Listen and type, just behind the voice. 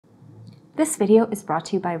This video is brought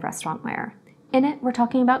to you by Restaurantware. In it, we're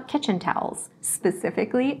talking about kitchen towels,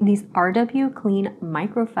 specifically these RW Clean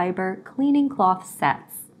Microfiber Cleaning Cloth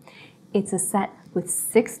sets. It's a set with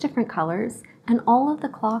 6 different colors, and all of the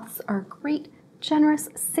cloths are great, generous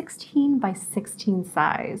 16 by 16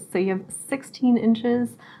 size. So you have 16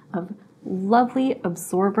 inches of lovely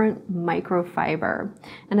absorbent microfiber.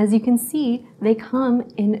 And as you can see, they come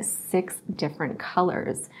in 6 different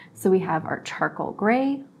colors. So we have our charcoal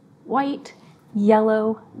gray, white,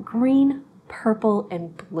 yellow, green, purple,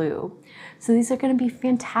 and blue. So these are going to be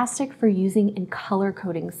fantastic for using in color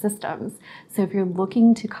coding systems. So if you're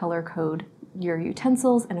looking to color code your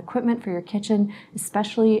utensils and equipment for your kitchen,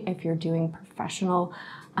 especially if you're doing professional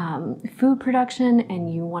food production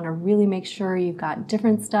and you want to really make sure you've got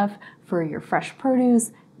different stuff for your fresh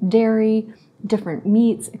produce, dairy, different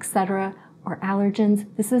meats, etc., or allergens,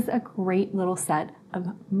 this is a great little set of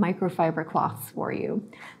microfiber cloths for you.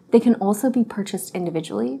 They can also be purchased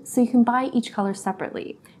individually, so you can buy each color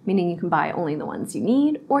separately, meaning you can buy only the ones you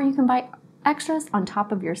need, or you can buy extras on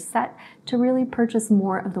top of your set to really purchase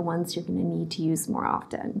more of the ones you're going to need to use more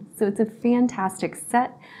often. So it's a fantastic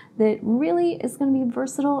set that really is going to be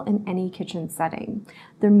versatile in any kitchen setting.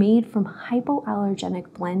 They're made from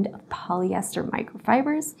hypoallergenic blend of polyester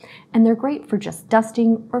microfibers, and they're great for just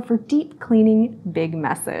dusting or for deep cleaning big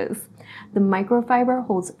messes. The microfiber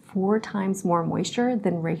holds 4 times more moisture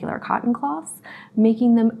than regular cotton cloths,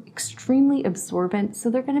 making them extremely absorbent, so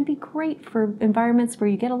they're going to be great for environments where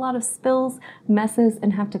you get a lot of spills, messes,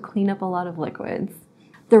 and have to clean up a lot of liquids.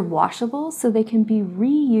 They're washable, so they can be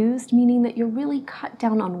reused, meaning that you'll really cut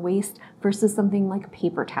down on waste versus something like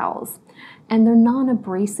paper towels. And they're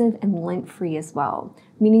non-abrasive and lint-free as well,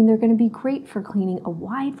 meaning they're going to be great for cleaning a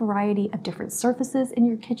wide variety of different surfaces in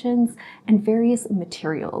your kitchens and various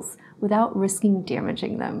materials without risking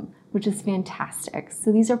damaging them, which is fantastic.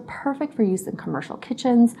 So these are perfect for use in commercial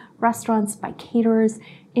kitchens, restaurants, by caterers,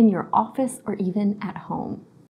 in your office, or even at home.